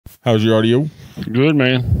How's your audio? Good,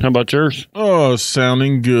 man. How about yours? Oh,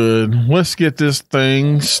 sounding good. Let's get this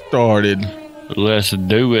thing started. Let's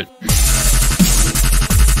do it.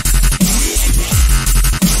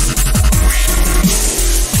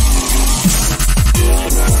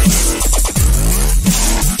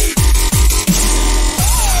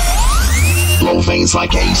 Blow things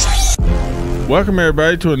like ace. Welcome,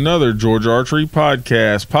 everybody, to another Georgia Archery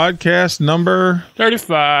podcast. Podcast number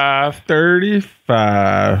 35.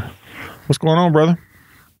 35. What's going on, brother?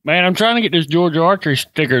 Man, I'm trying to get this Georgia Archery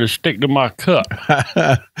sticker to stick to my cup.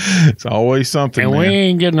 It's always something, And man. we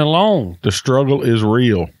ain't getting along. The struggle is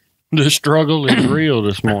real. The struggle is real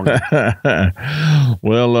this morning.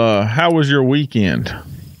 Well, how was your weekend?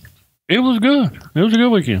 It was good. It was a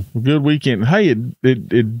good weekend. Good weekend. Hey,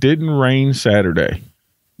 it didn't rain Saturday.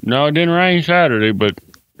 No, it didn't rain Saturday, but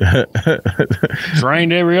it's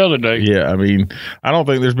rained every other day. Yeah, I mean, I don't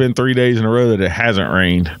think there's been 3 days in a row that it hasn't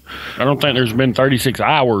rained. I don't think there's been 36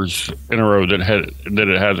 hours in a row that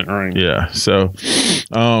it hasn't rained. Yeah, so,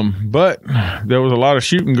 but there was a lot of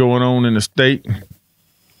shooting going on in the state,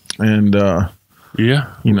 and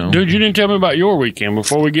Yeah. you know, Dude, you didn't tell me about your weekend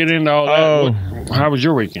before we get into all that. Oh. How was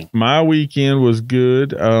your weekend? my weekend was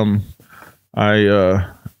good. I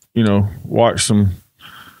watched some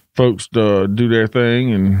folks do their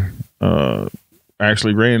thing, and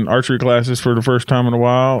actually ran archery classes for the first time in a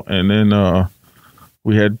while, and then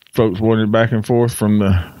we had folks running back and forth from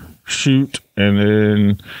the shoot, and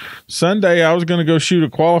then Sunday I was going to go shoot a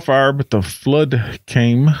qualifier, but the flood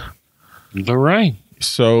came. The rain.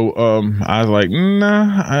 So I was like,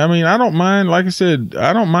 nah. I mean, I don't mind. Like I said,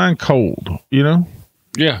 I don't mind cold. You know.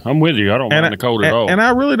 Yeah, I'm with you. I don't mind the cold at all. And I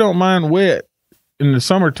really don't mind wet in the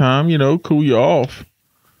summertime. You know, cool you off.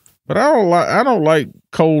 But I don't like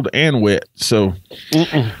cold and wet. So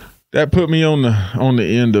that put me on the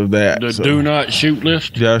end of that. The so. do not shoot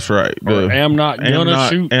list. That's right. Or am not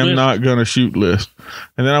gonna shoot list.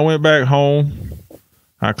 And then I went back home.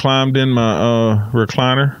 I climbed in my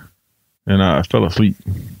recliner. And I fell asleep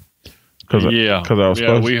because we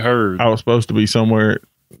heard I was supposed to be somewhere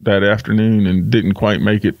that afternoon and didn't quite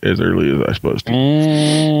make it as early as I was supposed to.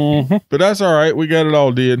 Mm-hmm. But that's all right. We got it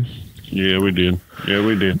all did. Yeah, we did.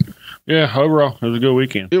 Yeah, overall, it was a good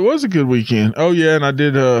weekend. It was a good weekend. Oh yeah, and I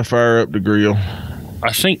did fire up the grill. I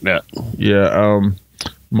synced that. Yeah,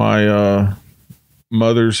 my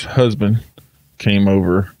mother's husband came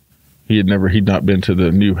over. He'd not been to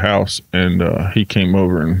the new house, and he came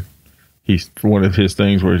over, and one of his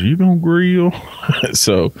things was, you gonna grill?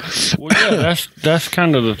 So, well, yeah, that's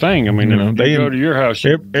kind of the thing. I mean, if they go to your house,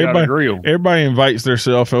 you gotta grill. Everybody invites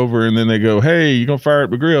themselves over, and then they go, "Hey, you gonna fire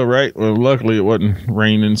up the grill, right?" Well, luckily it wasn't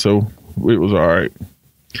raining, so it was all right.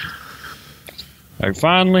 I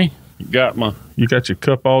finally got You got your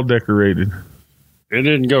cup all decorated. It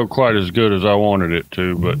didn't go quite as good as I wanted it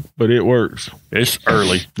to, but it works. It's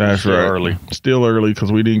early. That's right. Early. Still early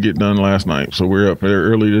because we didn't get done last night, so we're up there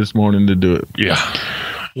early this morning to do it. Yeah.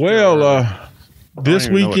 Well, this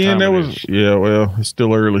weekend it's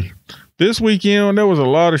still early. This weekend there was a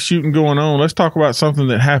lot of shooting going on. Let's talk about something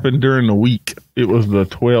that happened during the week. It was the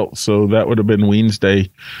 12th, so that would have been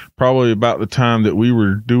Wednesday, probably about the time that we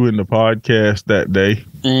were doing the podcast that day.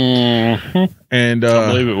 Mm-hmm. And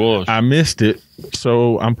I believe it was. I missed it,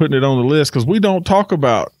 so I'm putting it on the list because we don't talk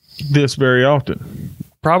about this very often.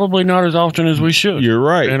 Probably not as often as we should. You're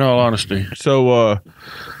right. In all honesty. So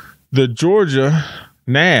the Georgia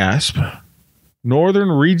NASP Northern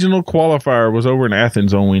Regional Qualifier was over in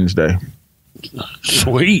Athens on Wednesday.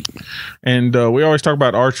 Sweet. And we always talk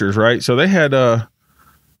about archers, right? So they had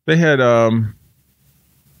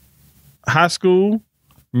high school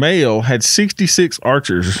male had 66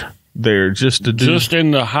 archers there just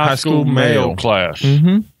in the high school male class.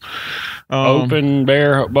 Mm-hmm. Open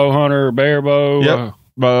bear bow hunter, bear bow. Yep.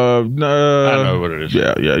 I know what it is.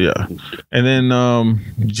 Yeah. And then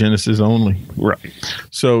Genesis only. Right.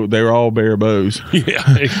 So they were all bare bows. Yeah.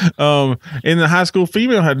 And the high school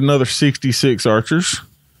female had another 66 archers.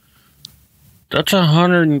 That's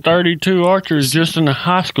 132 archers just in the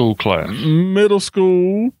high school class. Middle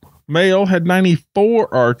school male had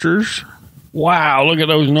 94 archers. Wow, look at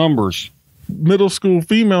those numbers. Middle school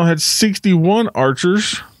female had 61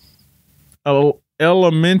 archers.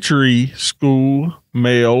 Elementary school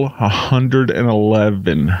male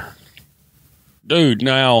 111. Dude,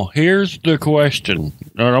 now here's the question.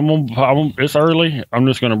 It's early. I'm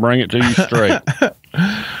just going to bring it to you straight.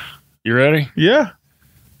 You ready? Yeah.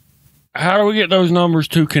 How do we get those numbers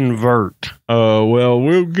to convert? Well,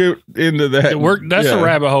 we'll get into that. That's a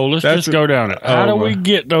rabbit hole. Let's just go down it. How do we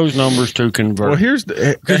get those numbers to convert? Well,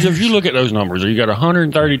 because if you look at those numbers, you got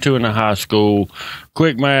 132 in the high school.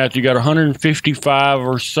 Quick math, you got 155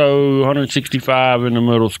 or so, 165 in the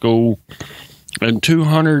middle school, and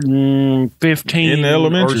 215 in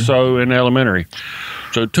elementary. or so in elementary.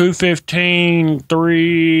 So 215,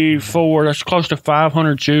 3, 4, that's close to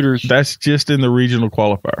 500 shooters. That's just in the regional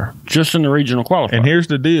qualifier. Just in the regional qualifier. And here's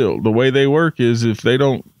the deal. The way they work is if they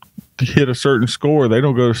don't hit a certain score, they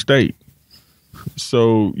don't go to state.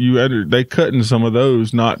 So they cutting some of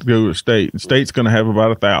those not to go to state. State's going to have about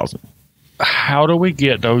 1,000. How do we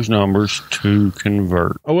get those numbers to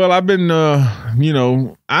convert? Well, I've been,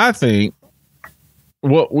 I think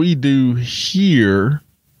what we do here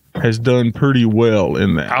has done pretty well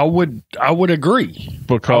in that. I would agree.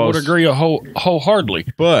 Because I would agree wholeheartedly.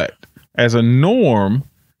 But as a norm,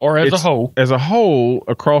 or as a whole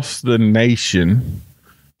across the nation,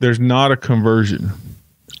 there's not a conversion.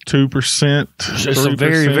 2%. It's a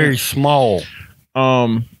very, very small.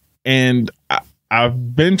 And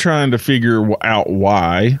I've been trying to figure out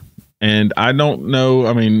why, and I don't know.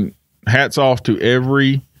 I mean, hats off to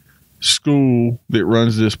every school that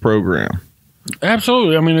runs this program.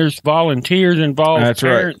 Absolutely. I mean, there's volunteers involved. That's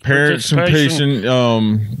right. Parents and patient.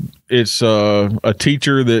 It's a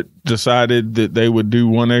teacher that decided that they would do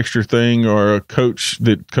one extra thing, or a coach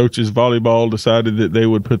that coaches volleyball decided that they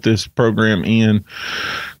would put this program in.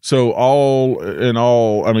 So all in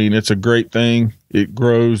all, I mean, it's a great thing. It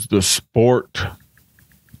grows the sport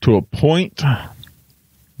to a point,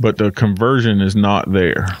 but the conversion is not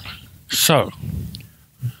there. So,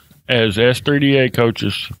 as S3DA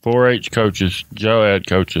coaches, 4-H coaches, JOAD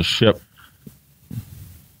coaches, yep.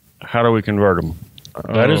 How do we convert them?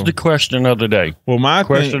 That is the question of the day. Well, my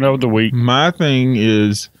question of the week. My thing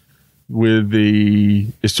is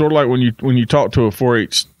it's sort of like when you talk to a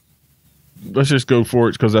 4-H. Let's just go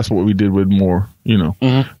 4-H because that's what we did with more.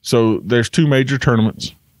 Mm-hmm. So there's 2 major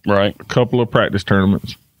tournaments, right? A couple of practice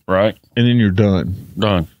tournaments, right? And then you're done.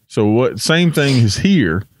 So same thing is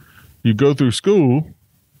here. You go through school,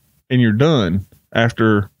 and you're done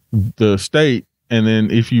after the state, and then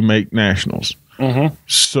if you make nationals. Mm-hmm.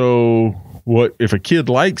 So if a kid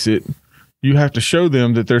likes it, you have to show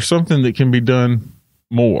them that there's something that can be done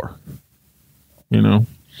more,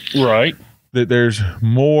 Right. That there's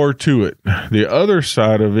more to it. The other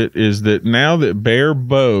side of it is that now that bare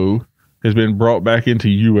bow has been brought back into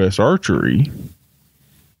U.S. Archery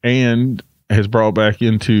and has brought back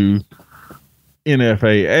into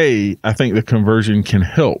NFAA, I think the conversion can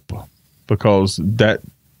help because that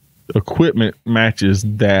equipment matches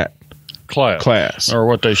that class or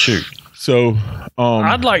what they shoot. So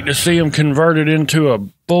I'd like to see them converted into a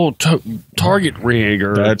bull target rig,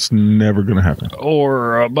 or that's never going to happen,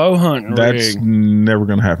 or a bow hunting rig. That's never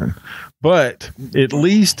going to happen. But at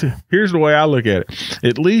least here's the way I look at it.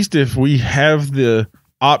 At least if we have the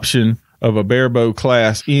option of a bare bow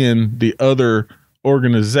class in the other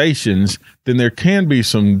organizations, then there can be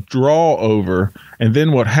some draw over, and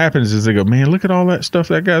then what happens is they go, man, look at all that stuff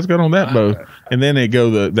that guy's got on that bow, and then they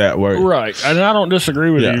go that way. Right. And I don't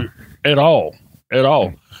disagree with you at all.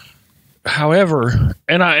 However,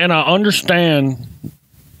 and I understand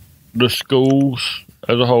the schools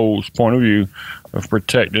as a whole's point of view of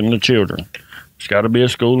protecting the children. It's got to be a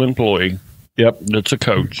school employee. Yep. That's a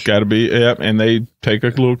coach. Got to be. Yep. And they take a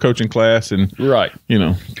little coaching class and right.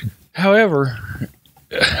 However,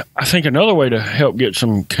 I think another way to help get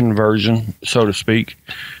some conversion, so to speak,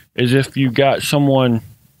 is if you got someone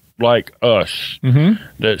like us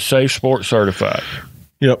that's Safe Sport certified.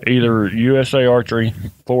 Yep. Either USA Archery,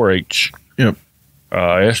 4-H. Yep.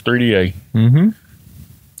 S3DA. Mm-hmm.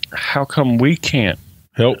 How come we can't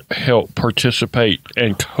help participate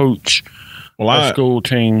and coach a school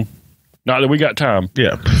team? Not that we got time.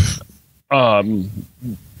 Yeah. But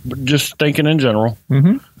just thinking in general.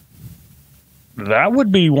 Mm-hmm. That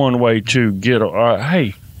would be one way to get.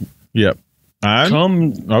 Hey. Yep.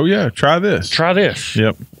 Come. Oh yeah. Try this.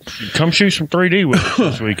 Yep. Come shoot some 3D with us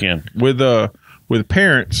this weekend. With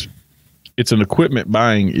parents, it's an equipment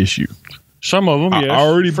buying issue. Some of them, yes. I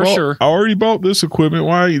already bought this equipment.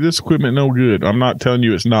 Why this equipment no good? I'm not telling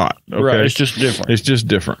you it's not. Okay? Right. It's just different. It's just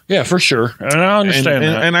different. Yeah, for sure. And I understand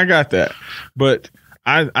that. And I got that. But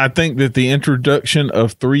I think that the introduction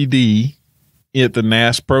of 3D at the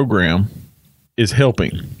NASP program is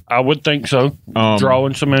helping. I would think so.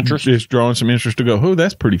 Drawing some interest. It's drawing some interest to go, oh,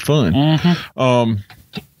 that's pretty fun.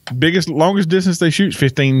 Mm-hmm. Longest distance they shoot is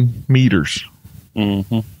 15 meters.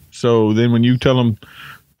 Mm-hmm. So then when you tell them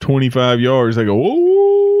 25 yards, they go,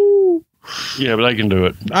 whoa. Yeah, but they can do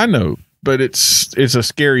it. I know, but it's a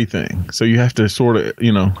scary thing. So you have to sort of,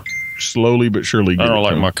 slowly but surely get I don't it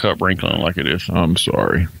like to my them. cup wrinkling like it is. I'm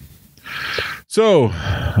sorry. So,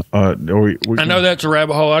 I know that's a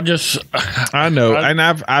rabbit hole. I know, and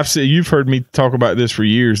I've said, you've heard me talk about this for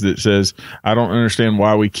years. That says I don't understand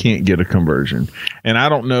why we can't get a conversion, and I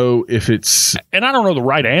don't know if it's. And I don't know the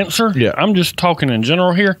right answer. Yeah. I'm just talking in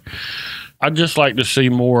general here. I'd just like to see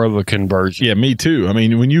more of a conversion. Yeah, me too. I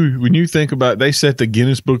mean, when you think about, they set the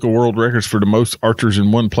Guinness Book of World Records for the most archers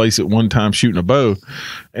in one place at one time shooting a bow,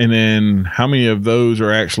 and then how many of those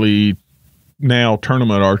are actually now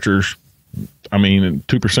tournament archers? I mean,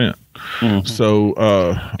 2%. Mhm. So,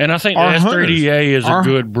 And I think the our S3DA is a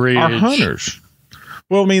good bridge. Our hunters.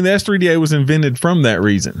 Well, I mean, the S3DA was invented from that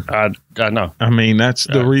reason. I know. I mean, that's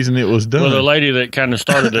the reason it was done. Well, the lady that kind of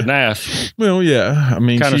started the NASP. Well, yeah. I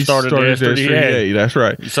mean, Kinda she started started the the S3DA. S3DA. That's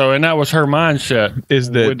right. So, and that was her mindset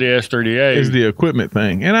Is that with the S3DA. is the equipment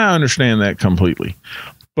thing, and I understand that completely.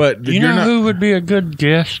 But you know who would be a good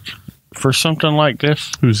guest for something like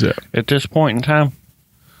this who's that? at this point in time?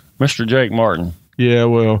 Mr. Jake Martin. Yeah,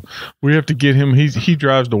 well, we have to get him. He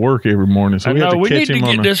drives to work every morning, so I we have know to we catch need him to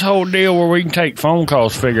on get this whole deal where we can take phone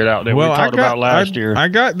calls figured out that we talked about last year. I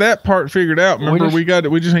got that part figured out. Remember, we got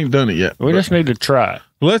it. We just ain't done it yet. We just need to try it.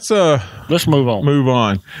 Let's move on. Move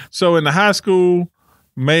on. So in the high school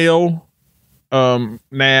male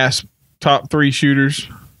NASP top 3 shooters,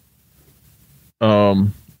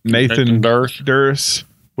 Nathan Durst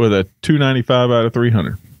with a 295 out of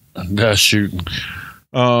 300. That's shooting.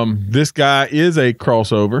 This guy is a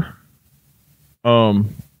crossover.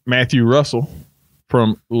 Matthew Russell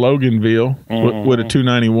from Loganville with a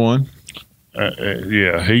 291.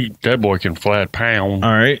 Yeah, that boy can flat pound.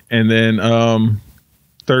 All right, and then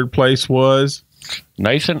third place was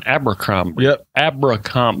Nathan Abercrombie. Yep,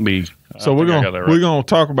 Abercrombie. So we're gonna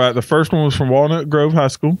talk about the first one was from Walnut Grove High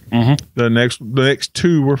School. Mm-hmm. The next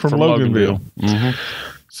 2 were from Loganville. Mm-hmm.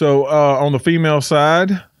 So on the female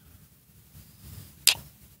side,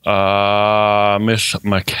 Miss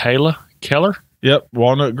Michaela Keller. Yep,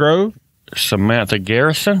 Walnut Grove. Samantha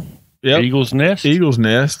Garrison. Yep, Eagles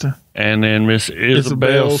Nest. And then Miss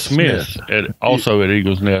Isabel Smith. Also at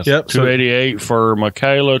Eagles Nest. Yep, 288 for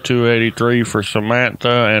Michaela, 283 for Samantha,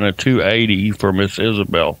 and a 280 for Miss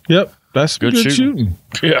Isabel. Yep, that's good shooting.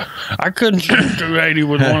 Yeah, I couldn't shoot 280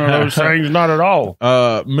 with one of those things, not at all.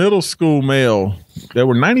 Middle school male, there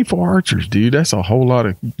were 94 archers, dude. That's a whole lot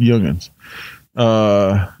of youngins.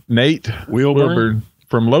 Nate Wilburn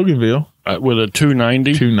from Loganville. With a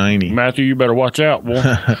 290. Matthew, you better watch out, boy.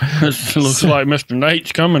 This looks like Mr.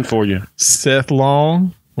 Nate's coming for you. Seth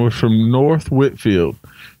Long was from North Whitfield.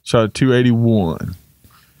 Shot a 281.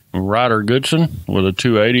 Ryder Goodson with a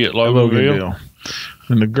 280 at Loganville.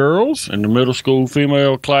 And the girls? In the middle school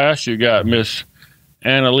female class, you got Miss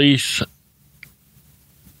Annalise.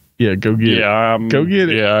 Yeah, go get it. Go get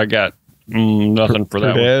it. Yeah, I got nothing for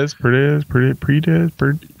that one.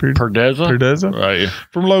 Perdeza. Right.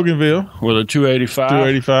 From Loganville. With a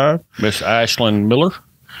 285. Miss Ashlyn Miller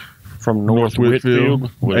from North Whitfield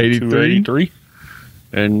with a 283.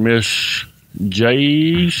 And Miss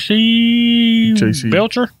J.C.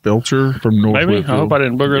 Belcher from North Whitfield. I hope I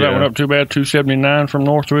didn't booger that one up too bad. 279 from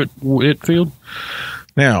North Whitfield.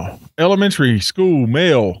 Now, elementary school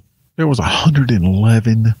male, there was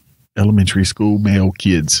 111 elementary school male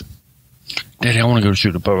kids. Daddy, I want to go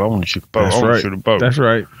shoot a bow. I want to shoot a bow. That's I want right. to shoot a bow. That's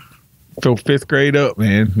right. Fill 5th grade up,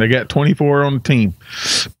 man. They got 24 on the team.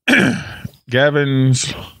 Gavin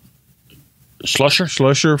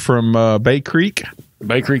Slusher from Bay Creek.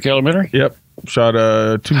 Bay Creek Elementary? Yep. Shot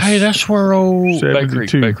a 2. Hey, that's where old Bay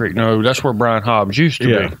Creek. No, that's where Brian Hobbs used to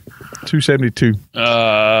be. 272.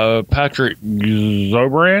 Patrick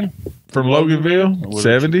Zobran from Loganville.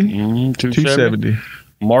 70. 270.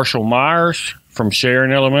 Marshall Myers from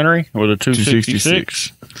Sharon Elementary with a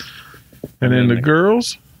 266. And then the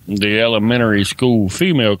girls? The elementary school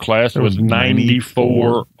female class was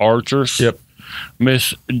 94 archers. Yep.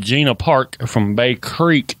 Miss Gina Park from Bay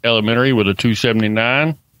Creek Elementary with a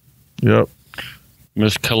 279. Yep.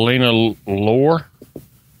 Miss Kalina Lore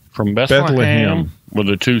from Bethlehem with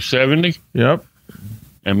a 270. Yep.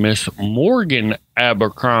 And Miss Morgan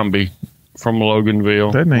Abercrombie from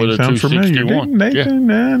Loganville that name with a sounds 261. Nathan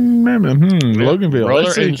Loganville.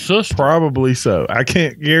 Brother and sister. Probably so. I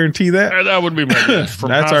can't guarantee that. That would be my guess. From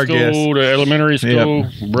That's high our school guess. to elementary school,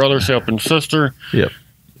 brothers helping sister. Yep.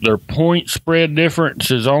 Their point spread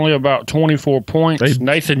difference is only about 24 points.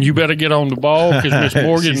 Nathan, you better get on the ball because Miss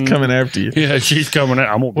Morgan she's coming after you. Yeah, she's coming out.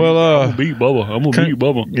 I'm gonna beat Bubba. I'm gonna beat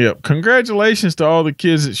Bubba. Yep. Congratulations to all the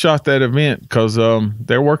kids that shot that event because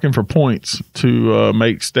they're working for points to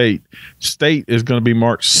make state. State is going to be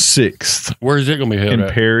March 6th. Where is it going to be held in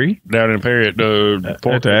at? Perry. Down in Perry at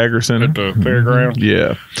the Agri Center. At the fairground.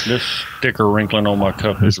 Yeah. This sticker wrinkling on my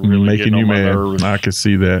cup is really making you mad. Nerves. I can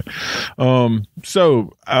see that.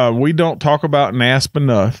 So we don't talk about NASP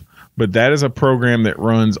enough, but that is a program that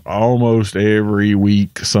runs almost every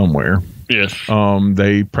week somewhere. Yes.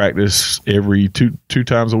 They practice every two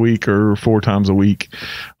times a week or 4 times a week,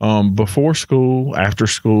 before school, after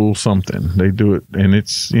school, something. They do it, and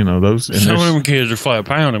it's those. And some of them kids are flat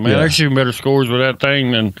pounding, man. Yeah. They're shooting better scores with that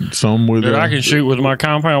thing than some with that I can shoot with my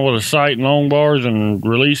compound with a sight and long bars and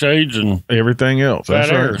release aids and everything else. Fat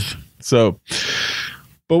That's airs. Right. So.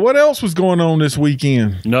 But what else was going on this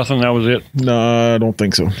weekend? Nothing. That was it. No, I don't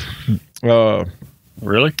think so.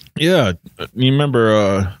 Really? Yeah. You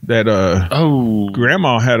remember that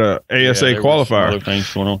Grandma had a ASA qualifier. Other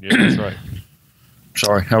things going on. Yeah, that's right.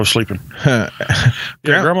 Sorry, I was sleeping.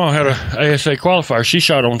 Grandma had a ASA qualifier. She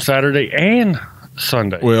shot on Saturday and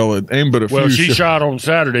Sunday. Well, it ain't but a few. Well, she shot on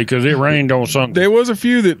Saturday because it rained on Sunday. There was a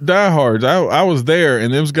few that diehards. I was there,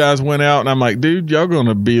 and those guys went out, and I'm like, dude, y'all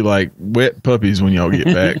gonna be like wet puppies when y'all get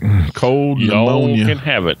back. Cold pneumonia. Y'all can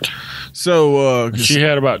have it. So she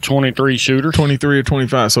had about 23 shooters. 23 or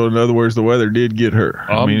 25. So in other words, the weather did get her.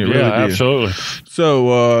 I mean, it really did. Absolutely. So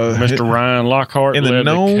Mr. Ryan Lockhart in the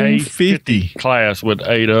known K50 class with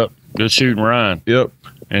 8 up. Good shooting, Ryan. Yep.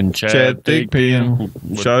 And Chad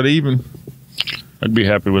Thigpen shot even. I'd be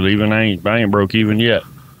happy with even. I ain't broke even yet.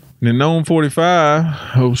 In the known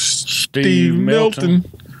 45, Steve Milton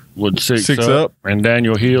with 6 up. And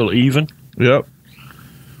Daniel Hill even. Yep.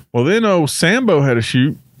 Well, then Sambo had a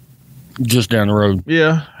shoot. Just down the road.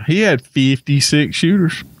 Yeah. He had 56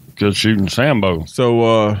 shooters. Good shooting Sambo.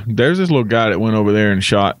 So there's this little guy that went over there and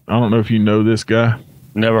shot. I don't know if you know this guy.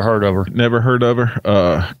 Never heard of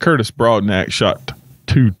her. Curtis Broadnack shot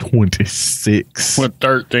 226 with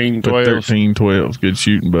 13 12. 13 12. Good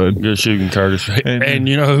shooting, bud. Good shooting, Curtis. And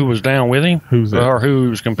you know who was down with him? Who's that? Or who he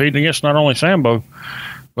was competing against? Not only Sambo,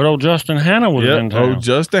 but old Justin Hanna was in town.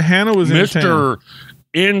 Justin Hanna was in town. Mr.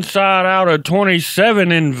 Inside out of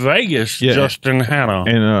 27 in Vegas, Justin Hanna.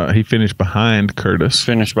 And he finished behind Curtis.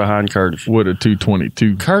 With a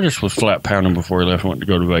 222. Curtis was flat pounding before he left and went to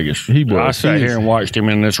go to Vegas. He was. I sat here and watched him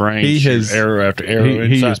in this range. He has arrow after arrow.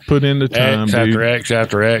 He has put in the time, X after X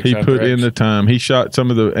after X. He put in the time. He shot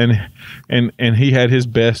some of the and he had his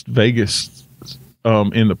best Vegas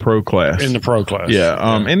in the pro class.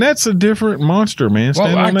 Yeah. And that's a different monster, man.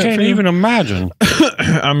 Well, I can't even imagine.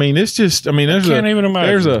 I mean, it's just. I mean, there's a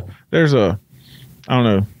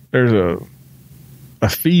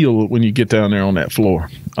feel when you get down there on that floor.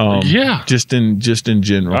 Just in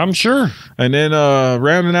general. I'm sure. And then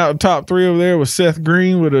rounding out the top 3 over there was Seth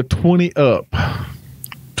Green with a 20 up.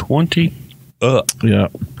 20 up. Yeah.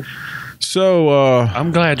 So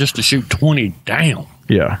I'm glad just to shoot 20 down.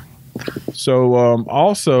 Yeah. So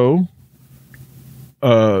also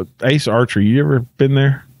Ace Archery. You ever been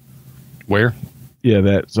there? Where? Yeah,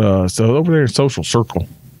 that's so over there in Social Circle.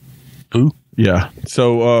 Who? Yeah.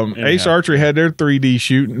 So Ace Archery had their 3D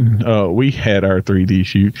shoot, and we had our 3D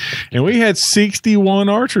shoot, and we had 61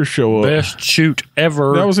 archers show up. Best shoot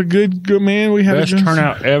ever. That was a good man. We had best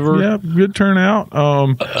turnout ever. Yeah, good turnout.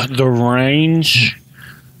 The range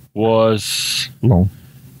was long.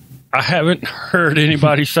 I haven't heard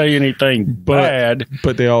anybody say anything bad,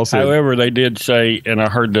 but they all said. However, they did say, and I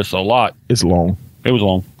heard this a lot. It's long. It was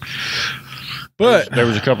long. But there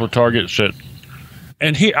was a couple of targets that,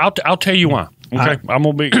 and I'll tell you why. Okay, I'm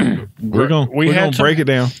gonna be. we're gonna break it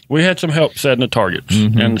down. We had some help setting the targets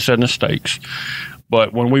and setting the stakes,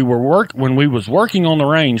 but when we was working on the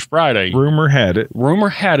range Friday, rumor had it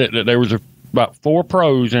that there was about 4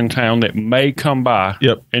 pros in town that may come by.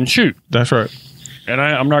 And shoot. That's right. And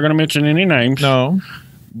I'm not going to mention any names. No,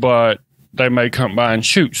 but they may come by and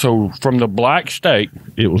shoot. So from the black stake,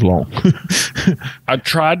 it was long. we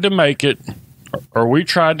tried to make it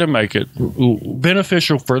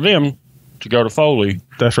beneficial for them to go to Foley.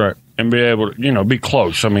 That's right. And be able to, be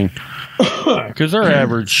close. I mean, because their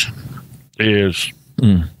average is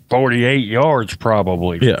 48 yards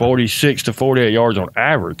probably. Yeah. 46 to 48 yards on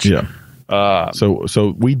average. Yeah.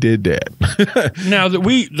 So we did that. Now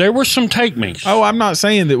that there were some take me's. Oh, I'm not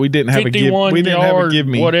saying that we didn't have a give. We didn't have a give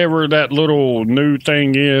me. Whatever that little new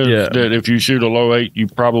thing is. Yeah. That if you shoot a low 8, you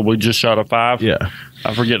probably just shot a 5. Yeah.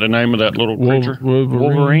 I forget the name of that little creature.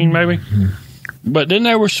 Wolverine maybe. But then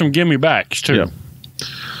there were some gimme backs too. Yeah.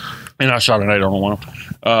 And I shot an 8 on one.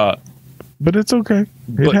 But it's okay.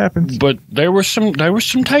 It happens. But there were some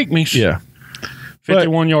take me's. Yeah.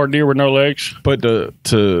 51-yard deer with no legs. But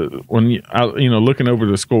when looking over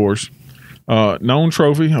the scores, known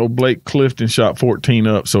trophy, old Blake Clifton shot 14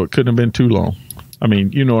 up, so it couldn't have been too long. I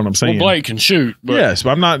mean, you know what I'm saying. Well, Blake can shoot. But yes,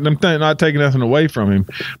 but I'm not taking nothing away from him.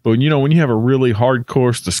 But when you have a really hard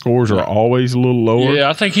course, the scores are always a little lower. Yeah,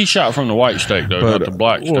 I think he shot from the white stake though, not the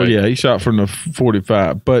black stake. Well, yeah, he shot from the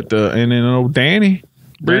 45. But and then old Danny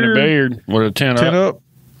Beard with a 10 up.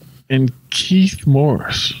 And Keith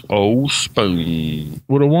Morris. Old Spoon.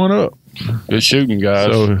 With a 1 up. Good shooting,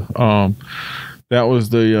 guys. So that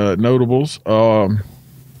was the notables.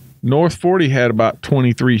 North 40 had about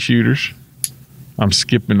 23 shooters. I'm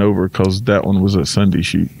skipping over because that one was a Sunday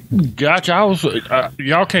shoot. Gotcha. I was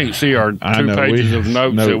y'all can't see our 2 pages of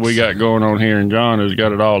notes that we got going on here, and John has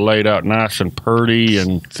got it all laid out nice and pretty.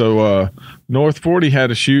 And so North 40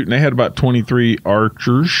 had a shoot, and they had about 23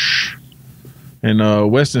 archers.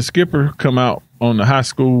 And Weston Skipper come out on the high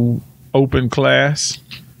school open class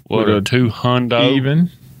with a 200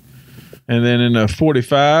 even. And then in the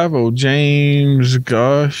 45, old James,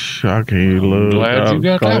 gosh, I can't look. Glad you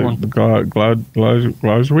got that one.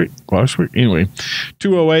 Glaswick. Anyway,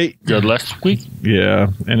 208. Good last week. Yeah.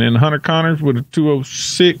 And then Hunter Connors with a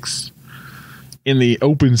 206 in the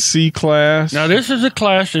open C class. Now, this is a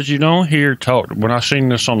class that you don't hear talked. When I seen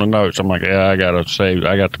this on the notes, I'm like, yeah, I got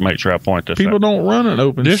to make sure I point this out. People don't run an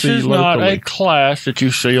open this C is locally. not a class that you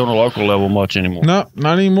see on the local level much anymore. No,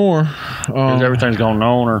 not anymore. Because everything's gone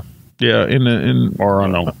known or... Yeah, or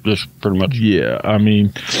unknown, just pretty much. Yeah, I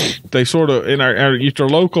mean, they sort of at our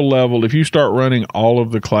local level. If you start running all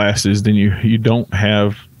of the classes, then you don't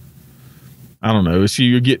have. I don't know. So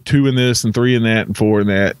you get 2 in this and 3 in that and 4 in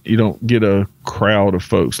that. You don't get a crowd of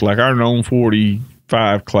folks like our known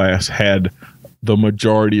 45 class had the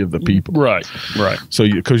majority of the people. Right.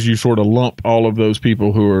 So because you sort of lump all of those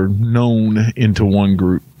people who are known into one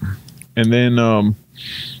group, and then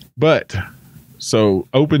but. So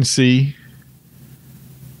open C.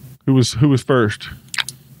 Who was first?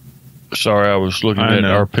 Sorry, I was looking at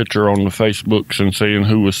our picture on the Facebooks and seeing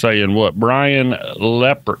who was saying what. Brian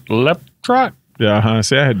Leptrot. Yeah,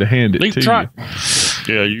 see, I had to hand it to you.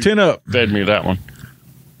 Yeah, you 10 up. fed me that one.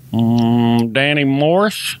 Danny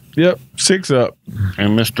Morris. Yep, 6 up.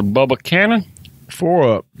 And Mr. Bubba Cannon.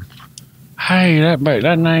 4 up. Hey,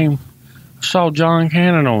 that name. Saw John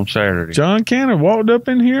Cannon on Saturday. John Cannon walked up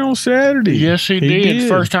in here on Saturday. Yes, he did.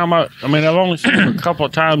 First time I've only seen him a couple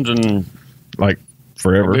of times in like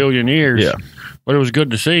forever, a billion years. Yeah, but it was good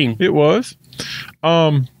to see him. It was.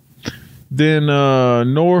 Then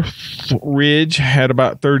North Ridge had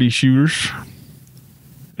about 30 shooters,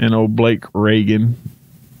 and old Blake Reagan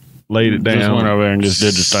laid it down. Just went over there and just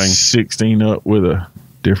did the thing. 16 up with a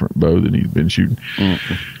different bow than he's been shooting.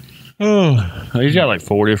 Mm-hmm. Oh, he's got like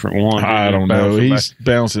 4 different ones. I don't know. He's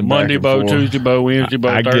bouncing Monday back bow, and forth. Tuesday bow, Wednesday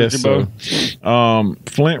bow, Thursday bow.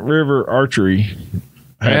 Flint River Archery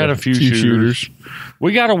had a few shooters.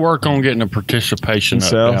 We got to work on getting the participation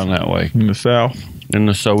up down that way. In the south? In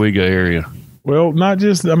the Sowega area. Well, not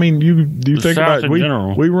just, I mean, you think about it. We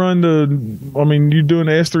run you're doing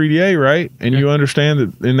the S3DA, right? And you understand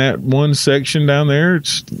that in that one section down there,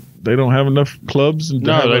 they don't have enough clubs.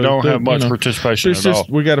 No, they don't have much participation at all.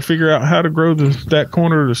 We got to figure out how to grow that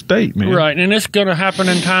corner of the state, man. Right, and it's going to happen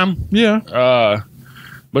in time. Yeah.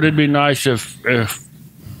 But it'd be nice if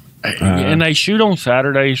and they shoot on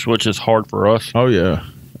Saturdays, which is hard for us. Oh, yeah.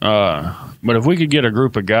 But if we could get a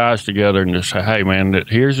group of guys together and just say, hey, man,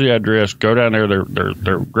 here's the address. Go down there.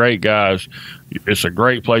 They're great guys. It's a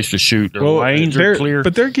great place to shoot. Their lanes are clear.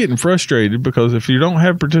 But they're getting frustrated because if you don't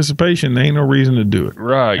have participation, there ain't no reason to do it.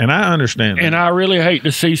 Right. And I understand that. And I really hate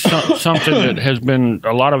to see something that has been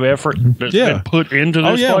a lot of effort that's been put into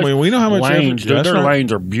this place. I mean, we know how much lanes, effort. Their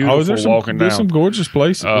lanes are beautiful walking down. There's some gorgeous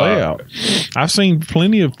place layout. I've seen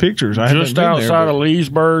plenty of pictures. Just outside of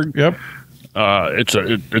Leesburg. Yep.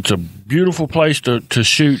 It's a beautiful place to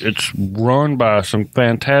shoot. It's run by some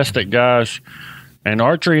fantastic guys, and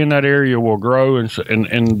archery in that area will grow in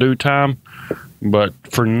due time. But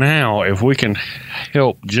for now, if we can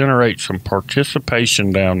help generate some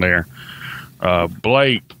participation down there,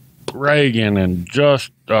 Blake Reagan and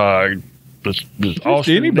just anybody.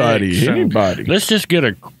 Let's just get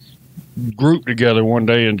a group together one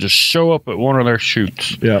day and just show up at one of their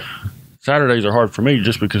shoots. Yep. Saturdays are hard for me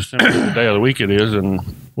just because simply the day of the week it is, and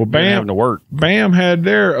having to work. BAM had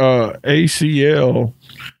their ACL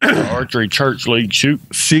Archery Church League shoot.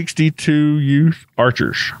 62 youth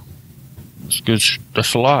archers. That's good.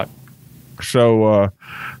 That's a lot. So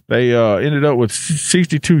They ended up with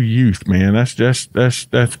 62 youth, man.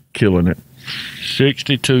 That's killing it.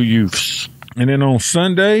 62 youths. And then on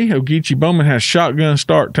Sunday, Ogeechee Bowman had shotgun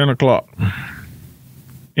start 10 o'clock.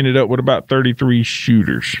 Ended up with about 33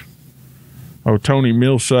 shooters. Oh, Tony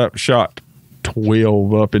Millsap shot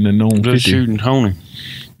 12 up in the known 50. Good shooting, Tony.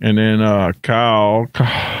 And then Kyle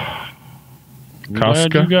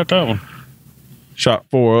Glad you got that one. shot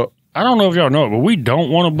 4 up. I don't know if y'all know it, but we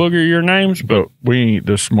don't want to booger your names. But we ain't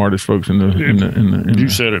the smartest folks in the You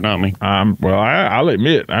said it, not me. Well, I'll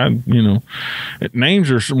admit,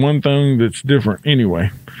 names are one thing that's different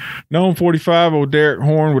anyway. Known 45, old Derek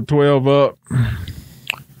Horn with 12 up.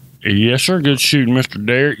 Yes, sir. Good shooting, Mr.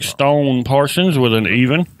 Derek Stone Parsons with an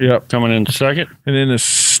even. Yep. Coming in second. And then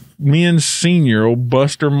the men's senior, old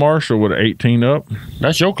Buster Marshall with 18 up.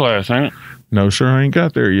 That's your class, ain't it? No, sir, I ain't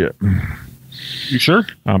got there yet. You sure?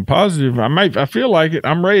 I'm positive. I feel like it.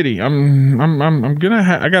 I'm ready. I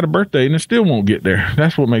got a birthday and it still won't get there.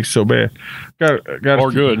 That's what makes it so bad. Got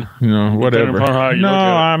or good. Whatever. Upon how you no, look at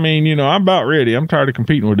it. I mean, I'm about ready. I'm tired of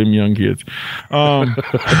competing with them young kids.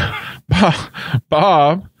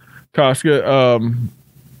 Bob Koska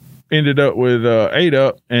ended up with 8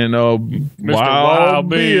 up, and Mr. Wild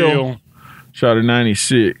Bill shot a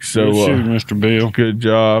 96. So good shoot, Mr. Bill. good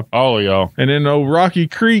job. All of y'all. And then old Rocky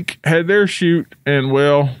Creek had their shoot, and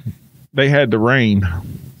they had the rain.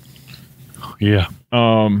 Yeah.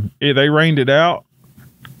 They rained it out.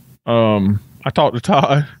 I talked to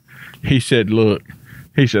Todd. He said,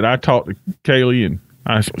 I talked to Kaylee, and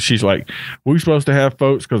she's like, we're supposed to have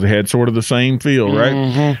folks because they had sort of the same feel, right?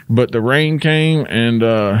 Mm-hmm. But the rain came,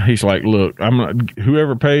 and he's like, look,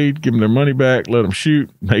 whoever paid, give them their money back, let them shoot.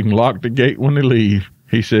 They can lock the gate when they leave.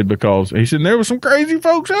 He said, there was some crazy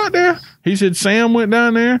folks out there. He said, Sam went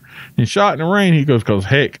down there and shot in the rain. He goes, because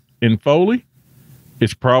heck, in Foley,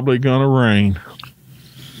 it's probably going to rain.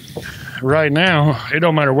 Right now, it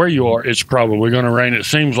don't matter where you are, it's probably going to rain. It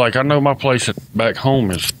seems like, I know my place back home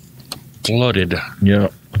is flooded. Yeah.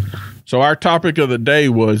 So our topic of the day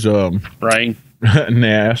was Rain.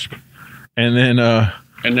 NASP, and then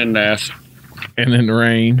NASP. and then the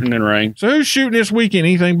rain. And then rain. So who's shooting this weekend?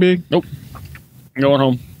 Anything big? Nope. Going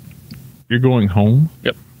home. You're going home?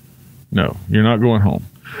 Yep. No, you're not going home.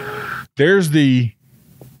 There's the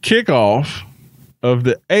kickoff of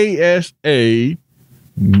the ASA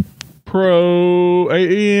Pro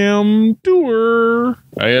AM Tour.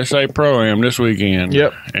 ASA Pro-Am this weekend.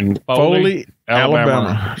 Yep. In Foley,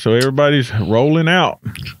 Alabama. So everybody's rolling out.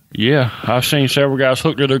 Yeah. I've seen several guys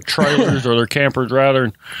hooked to their trailers or their campers rather.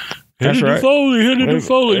 And That's headed right. to Foley, headed to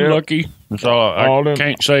Foley. Yep. Lucky. So I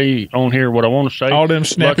can't say on here what I want to say. All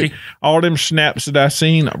them snaps that I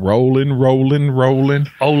seen, rolling.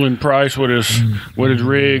 Olin Price with his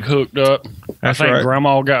rig hooked up. That's I think right.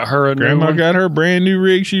 Grandma got her a new Grandma one. got her brand new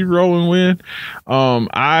rig she's rolling with.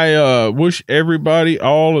 I wish everybody,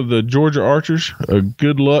 all of the Georgia archers,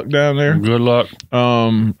 good luck down there. Good luck.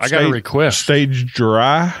 I got a request. Stage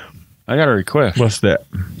dry. I got a request. What's that?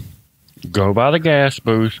 Go by the gas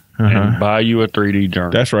booth and buy you a 3D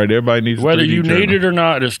journal. That's right. Everybody needs whether a 3D you journal. need it or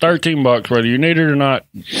not. It's $13. Whether you need it or not,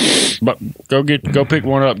 but go pick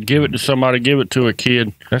one up. Give it to somebody. Give it to a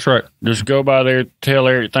kid. That's right. Just go by there. Tell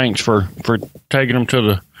Eric thanks for taking them to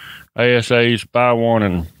the ASAs. Buy one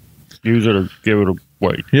and use it or give it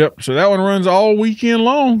away. Yep. So that one runs all weekend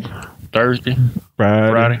long. Thursday,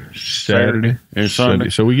 Friday, Saturday, Saturday, and Sunday.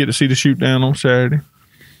 So we get to see the shoot down on Saturday.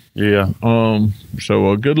 Yeah.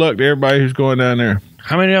 So good luck to everybody who's going down there.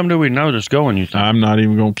 How many of them do we know that's going, you think? I'm not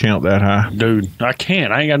even going to count that high. Dude, I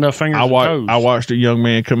can't. I ain't got enough fingers I and toes. watched a young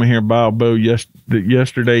man come in here and buy a bow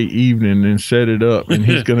yesterday evening and set it up, and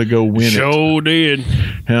he's going to go win it. Sure did.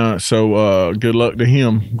 So good luck to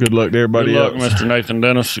him. Good luck to everybody Good luck, else. Mr. Nathan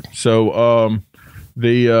Dennis. So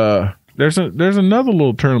there's another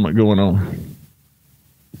little tournament going on.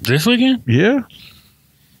 This weekend? Yeah.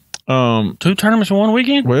 2 tournaments in one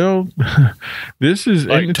weekend? Well, this is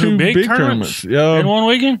Like two big tournaments in one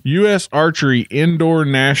weekend? U.S. Archery Indoor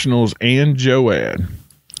Nationals and JOAD.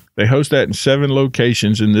 They host that in 7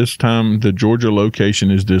 locations, and this time the Georgia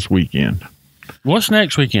location is this weekend. What's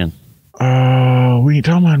next weekend? We ain't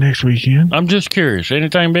talking about next weekend. I'm just curious.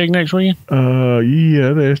 Anything big next weekend?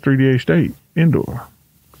 Yeah, the S3DA State Indoor.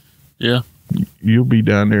 Yeah. You'll be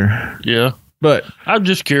down there. Yeah. But I'm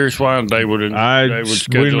just curious why they would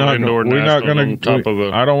schedule indoor nationals on top of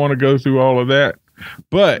a... I don't want to go through all of that.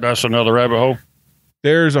 But that's another rabbit hole.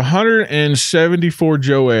 There's 174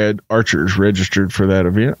 JOAD archers registered for that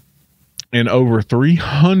event, and over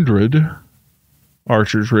 300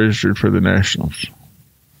 archers registered for the Nationals.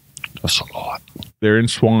 That's a lot. They're in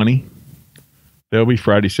Swanee. They'll be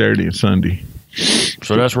Friday, Saturday, and Sunday.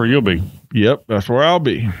 So that's where you'll be. Yep, that's where I'll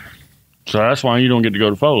be. So that's why you don't get to go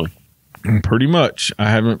to Foley. Pretty much. I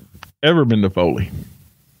haven't ever been to Foley.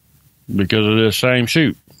 Because of this same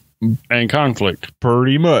shoot and conflict.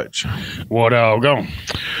 Pretty much. What doggone.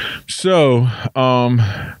 So,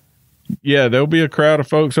 yeah, there'll be a crowd of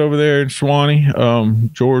folks over there in Swanee.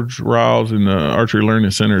 George Riles and the Archery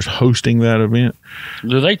Learning Center is hosting that event.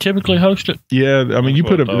 Do they typically host it? Yeah, I mean, you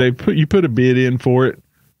put a bid in for it,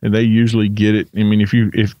 and they usually get it. I mean,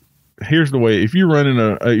 here's the way: if you run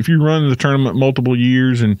the tournament multiple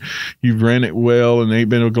years and you've ran it well, and there ain't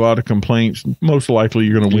been a lot of complaints, most likely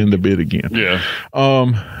you're going to win the bid again. Yeah.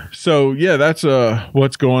 So yeah, that's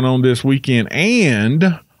what's going on this weekend.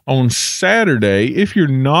 And on Saturday, if you're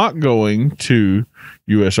not going to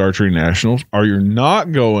U.S. Archery Nationals or you're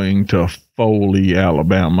not going to Foley,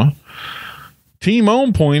 Alabama, Team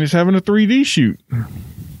On Point is having a 3D shoot.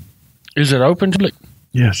 Is it open to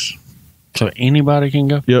Yes. So anybody can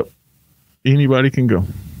go? Yep. Anybody can go.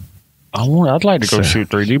 I'd like to go shoot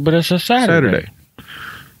 3D, but it's a Saturday.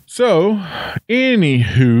 So,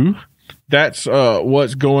 anywho, that's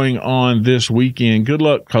what's going on this weekend. Good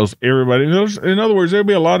luck, because everybody knows. In other words, there'll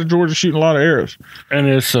be a lot of Georgia shooting a lot of arrows. And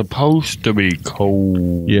it's supposed to be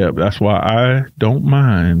cold. Yeah, that's why I don't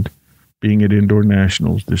mind being at Indoor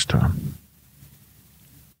Nationals this time.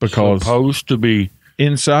 Because supposed to be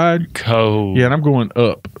inside cold. Yeah, and I'm going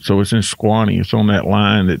up, so it's in Squaney. It's on that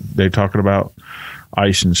line that they're talking about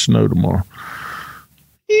ice and snow tomorrow.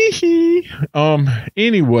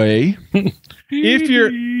 Anyway,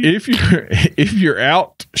 if you're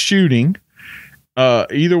out shooting,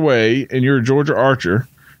 either way, and you're a Georgia Archer,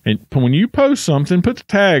 and when you post something, put the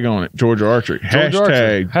tag on it, Georgia Archery.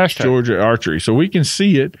 Hashtag Georgia Archery. So we can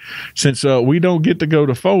see it. Since we don't get to go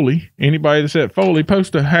to Foley, anybody that's at Foley,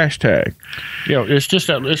 post a hashtag. Yeah, it's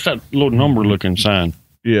that little number looking sign.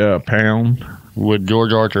 Yeah, pound. With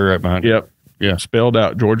George Archer right behind it. Yep. Yeah. Spelled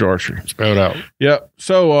out, George Archery. Spelled out. Yep.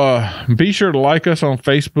 So be sure to like us on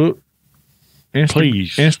Facebook.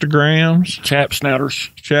 Please. Instagrams. Chap Snatters.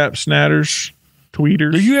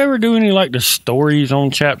 Tweeters. Do you ever do any like the stories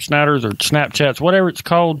on Chap Snatters or Snapchats, whatever it's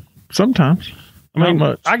called? Sometimes. Not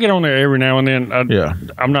much. I get on there every now and then.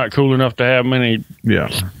 I'm not cool enough to have many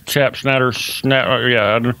Chap Snatters.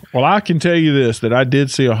 Well, I can tell you this, that I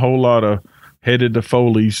did see a whole lot of headed to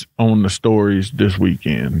Foley's on the stories this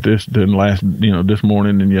weekend. This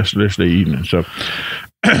morning and yesterday evening. So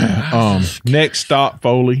next stop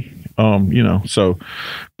Foley.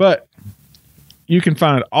 But you can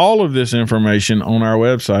find all of this information on our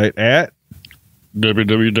website at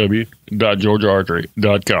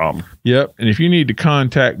www.georgiaarchery.com. Yep. And if you need to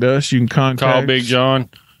contact us, you can call Big John.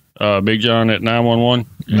 Big John at 911.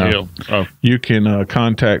 No. You can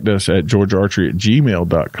contact us at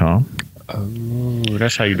georgiaarchery@gmail.com. Oh,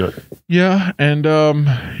 that's how you do it. Yeah. And,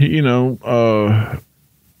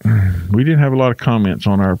 we didn't have a lot of comments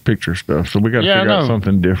on our picture stuff, so we got to figure out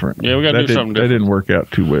something different. Yeah, we got to do something different. That didn't work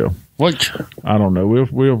out too well. What? I don't know.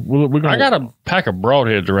 We're gonna, I got a pack of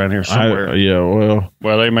broadheads around here somewhere.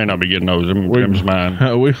 Well, they may not be getting those. Them's mine.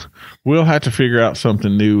 We'll have to figure out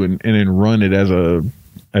something new and then run it as a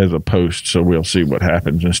post. So we'll see what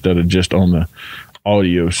happens instead of just on the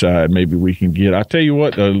audio side. Maybe we can get. I tell you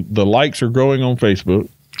what, the likes are growing on Facebook.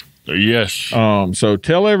 Yes. So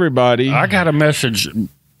tell everybody. I got a message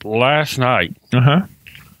last night.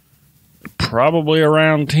 Probably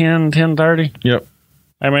around 10:30. Yep.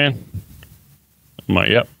 Hey, man. I'm like,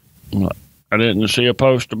 yep. I didn't see a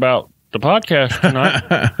post about the podcast tonight.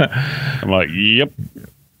 I'm like, yep.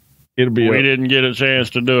 We didn't get a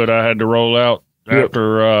chance to do it. I had to roll out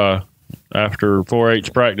after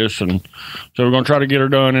 4-H practice, and so we're going to try to get her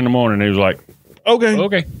done in the morning. He was like, okay.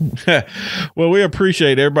 Well, we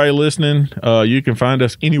appreciate everybody listening. You can find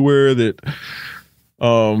us anywhere that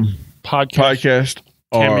podcast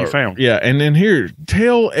can be found. Yeah, and then here,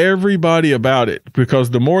 tell everybody about it, because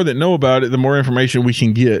the more that know about it, the more information we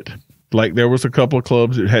can get. Like there was a couple of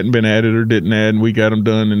clubs that hadn't been added or didn't add, and we got them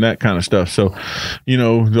done and that kind of stuff. So,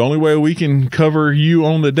 the only way we can cover you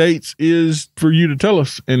on the dates is for you to tell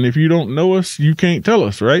us. And if you don't know us, you can't tell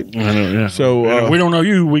us, right? I know, yeah. So if we don't know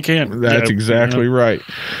you, we can't. That's exactly right.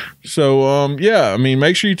 So,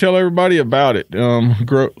 make sure you tell everybody about it.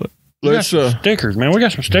 Let's stickers, man. We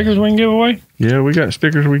got some stickers we can give away. Yeah, we got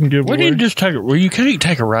stickers we can give away. We need to just take it. Well, you can't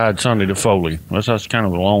take a ride Sunday to Foley. That's kind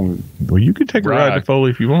of a long. Well, you can take a ride to Foley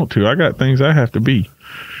if you want to. I got things I have to be.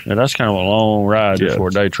 Yeah, that's kind of a long ride for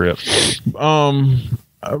a day trip.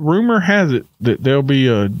 Rumor has it that there'll be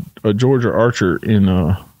a Georgia Archer in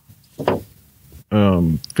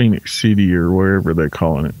Phoenix City or wherever they're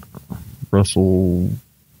calling it, Russell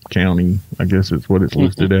county. I guess it's what it's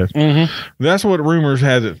listed as. That's what rumors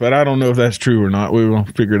has it, but I don't know if that's true or not. We will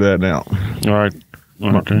figure that out. All right.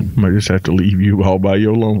 Okay. Might just have to leave you all by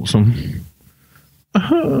your lonesome.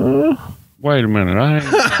 Wait a minute.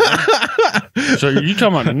 So you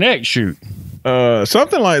talking about the next shoot?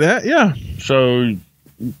 Something like that, yeah. So,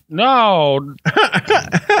 no.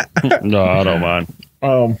 No, I don't mind.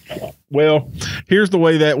 Well, here's the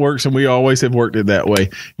way that works, and we always have worked it that way.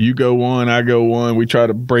 You go one, I go one. We try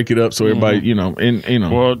to break it up so everybody, you know,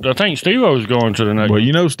 Well, I think Steve-O's going to the next. Well,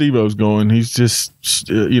 you know, Steve-O's going. He's just,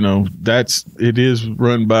 it is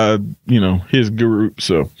run by, his group.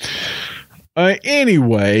 So,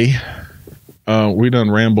 anyway, we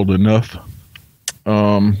done rambled enough.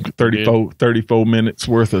 34 minutes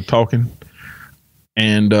worth of talking,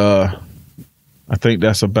 and I think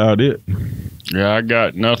that's about it. Yeah, I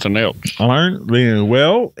got nothing else. All right, then.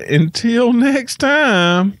 Well, until next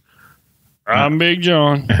time, I'm Big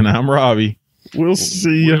John. And I'm Robbie. We'll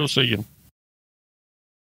see you. We'll see you.